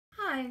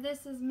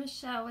this is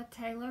Michelle with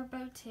Taylor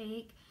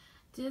Boutique.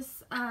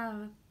 Just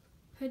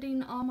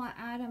putting all my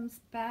items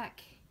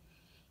back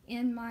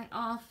in my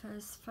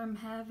office from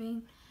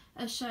having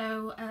a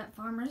show at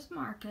Farmers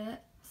Market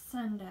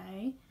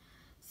Sunday.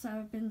 So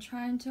I've been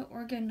trying to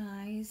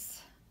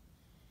organize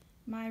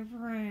my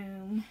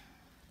room.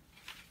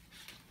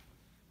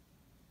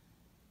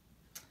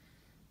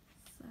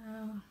 So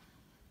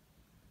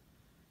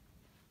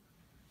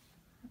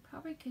I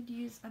probably could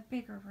use a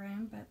bigger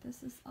room, but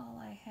this is all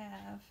I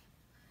have.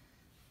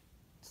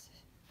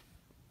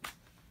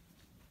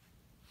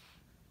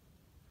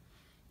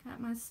 Got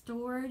my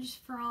storage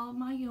for all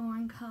my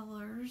yarn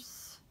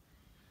colors.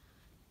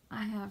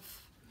 I have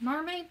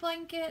mermaid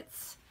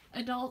blankets,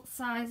 adult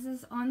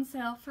sizes, on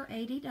sale for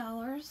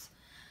 $80.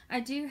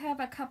 I do have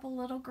a couple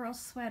little girl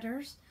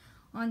sweaters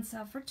on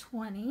sale for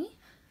 $20.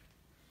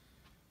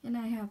 And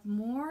I have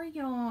more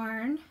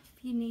yarn.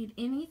 If you need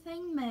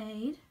anything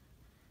made,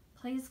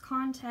 please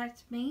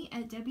contact me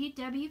at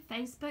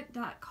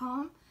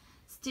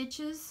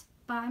www.facebook.com/Stitches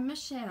by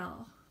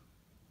Michelle.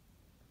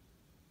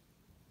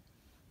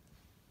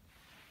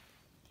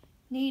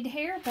 Need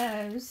hair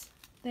bows?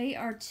 They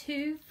are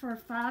 2 for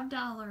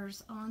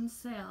 $5 on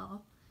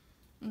sale,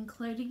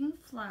 including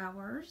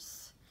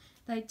flowers.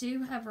 They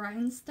do have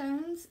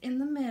rhinestones in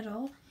the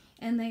middle,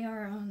 and they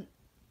are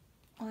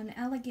on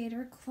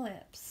alligator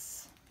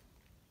clips.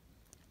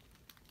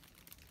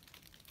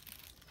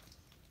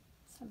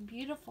 Some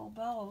beautiful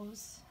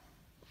bows.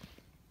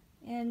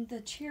 And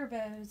the cheer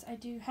bows, I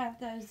do have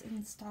those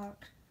in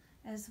stock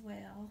as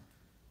well.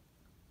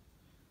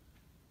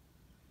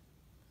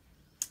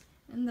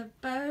 And the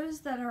bows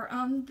that are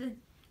on the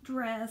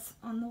dress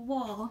on the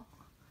wall,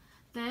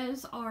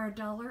 those are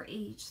 $1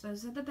 each.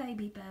 Those are the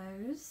baby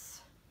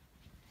bows.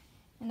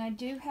 And I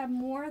do have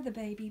more of the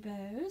baby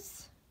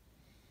bows.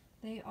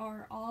 They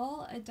are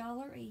all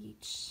 $1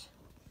 each.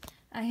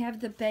 I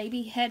have the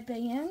baby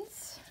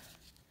headbands.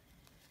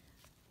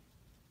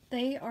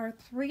 They are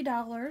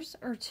 $3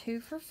 or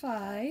 2 for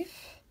 $5.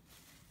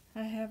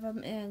 I have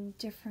them in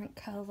different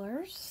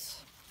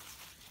colors.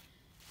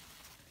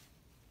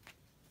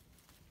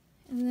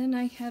 And then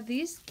I have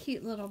these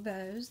cute little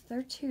bows.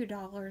 They're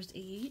 $2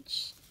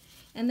 each.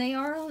 And they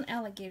are on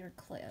alligator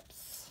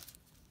clips.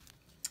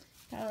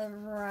 Got a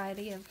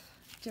variety of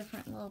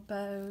different little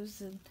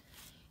bows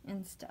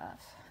and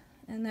stuff.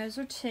 And those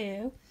are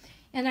 2.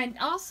 And I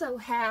also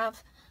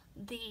have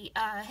the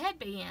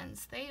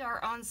headbands. They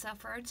are on sale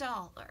for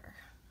 $1.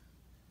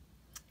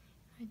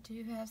 I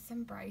do have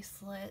some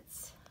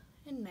bracelets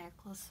and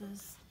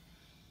necklaces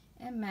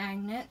and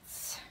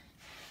magnets.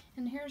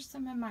 And here's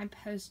some of my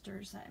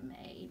posters I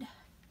made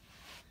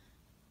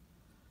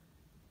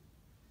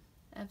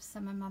of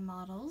some of my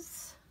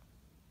models.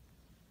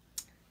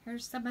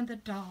 Here's some of the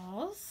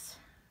dolls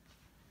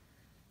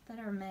that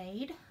are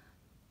made.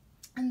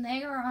 And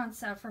they are on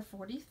sale for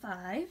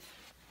 $45.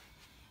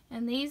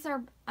 And these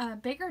are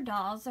bigger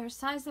dolls. They're the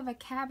size of a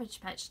Cabbage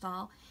Patch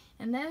doll.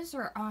 And those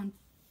are on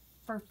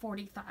for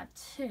 $45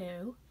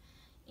 too.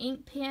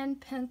 Ink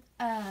pen,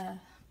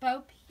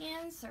 bow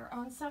pens are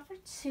on sale for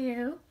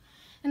 $2.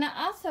 And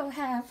I also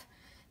have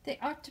the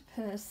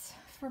octopus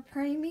for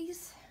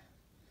preemies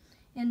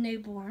and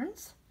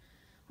newborns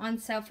on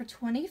sale for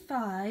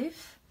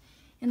 $25.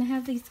 And I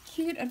have these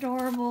cute,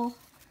 adorable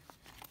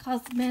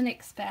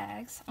cosmetics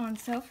bags on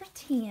sale for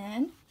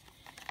 $10.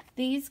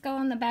 These go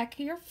on the back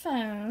of your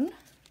phone.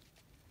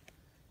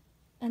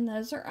 And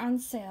those are on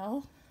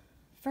sale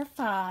for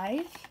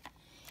 $5.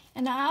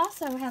 And I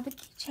also have the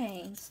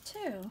keychains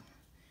too.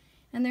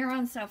 And they're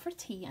on sale for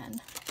 $10.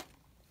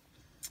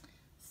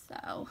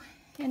 So,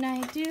 and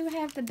I do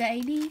have the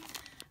baby,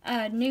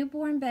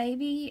 newborn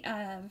baby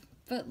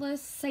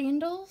footless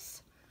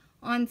sandals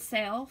on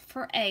sale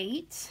for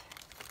 $8.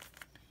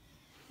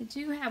 I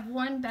do have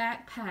one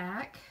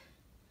backpack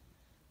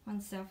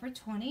on sale for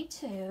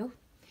 $22.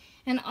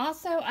 And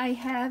also I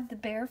have the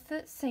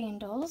barefoot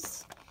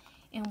sandals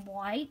in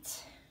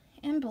white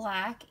and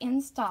black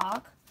in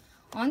stock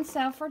on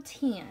sale for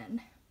 $10.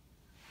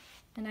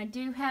 And I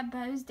do have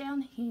bows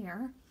down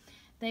here.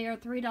 They are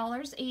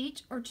 $3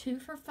 each or 2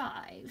 for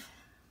 $5.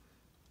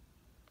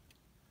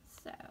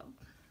 So,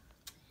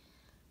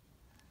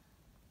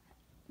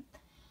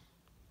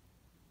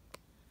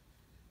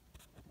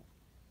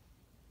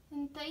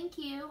 and thank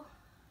you.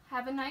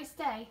 Have a nice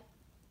day.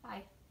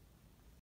 Bye.